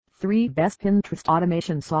3 Best Pinterest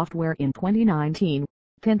Automation Software in 2019.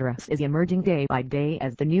 Pinterest is emerging day by day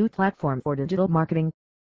as the new platform for digital marketing.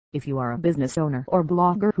 If you are a business owner or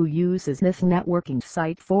blogger who uses this networking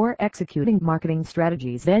site for executing marketing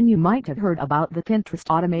strategies, then you might have heard about the Pinterest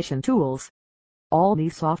automation tools. All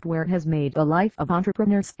these software has made the life of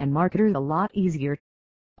entrepreneurs and marketers a lot easier.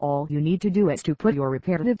 All you need to do is to put your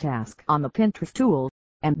repetitive task on the Pinterest tool,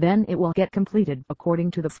 and then it will get completed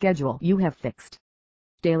according to the schedule you have fixed.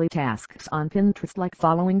 Daily tasks on Pinterest like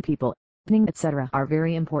following people, etc. are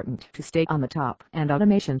very important to stay on the top, and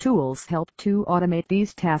automation tools help to automate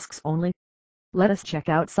these tasks only. Let us check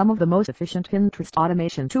out some of the most efficient Pinterest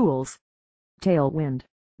automation tools. Tailwind.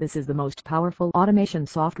 This is the most powerful automation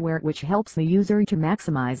software which helps the user to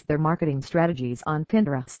maximize their marketing strategies on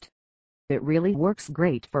Pinterest. It really works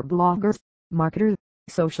great for bloggers, marketers,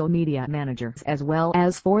 social media managers as well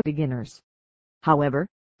as for beginners. However,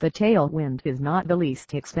 the Tailwind is not the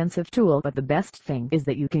least expensive tool, but the best thing is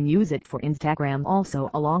that you can use it for Instagram also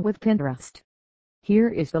along with Pinterest. Here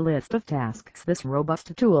is the list of tasks this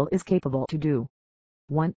robust tool is capable to do.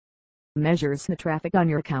 1. Measures the traffic on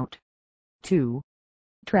your account. 2.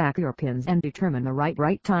 Track your pins and determine the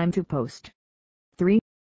right time to post. 3.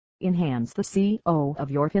 Enhance the SEO of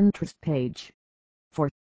your Pinterest page. 4.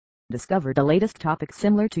 Discover the latest topics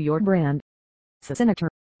similar to your brand. Sucinnator.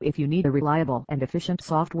 If you need a reliable and efficient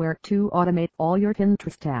software to automate all your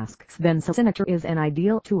Pinterest tasks, then Sucinnator is an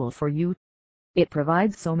ideal tool for you. It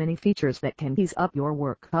provides so many features that can ease up your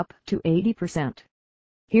work up to 80%.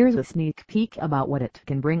 Here's a sneak peek about what it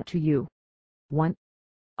can bring to you. 1.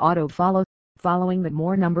 Auto follow. Following the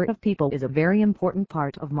more number of people is a very important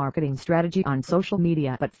part of marketing strategy on social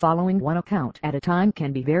media, but following one account at a time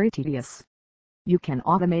can be very tedious. You can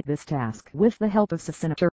automate this task with the help of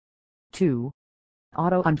Sucinnator. 2.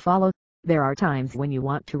 Auto unfollow. There are times when you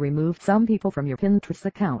want to remove some people from your Pinterest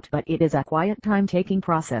account, but it is a quiet time-taking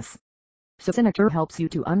process. Sucinnator helps you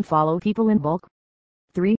to unfollow people in bulk.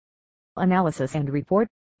 3. Analysis and report.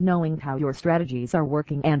 Knowing how your strategies are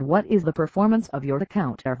working and what is the performance of your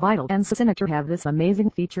account are vital, and Sucinnator have this amazing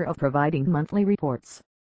feature of providing monthly reports.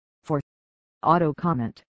 4. Auto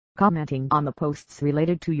comment. Commenting on the posts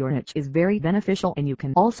related to your niche is very beneficial, and you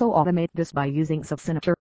can also automate this by using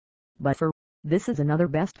Sucinnator. But this is another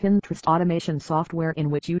best Pinterest automation software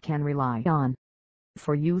in which you can rely on.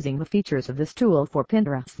 For using the features of this tool for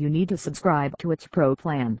Pinterest, you need to subscribe to its Pro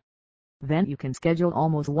plan. Then you can schedule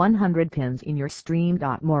almost 100 pins in your stream.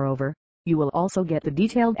 Moreover, you will also get the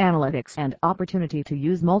detailed analytics and opportunity to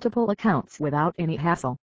use multiple accounts without any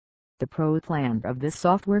hassle. The Pro plan of this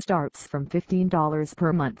software starts from $15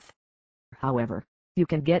 per month. However, you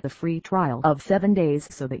can get the free trial of 7 days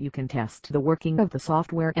so that you can test the working of the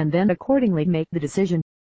software and then accordingly make the decision.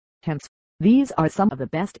 Hence, these are some of the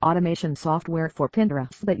best automation software for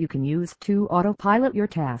Pinterest that you can use to autopilot your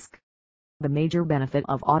task. The major benefit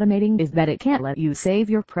of automating is that it can let you save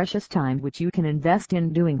your precious time, which you can invest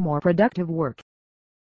in doing more productive work.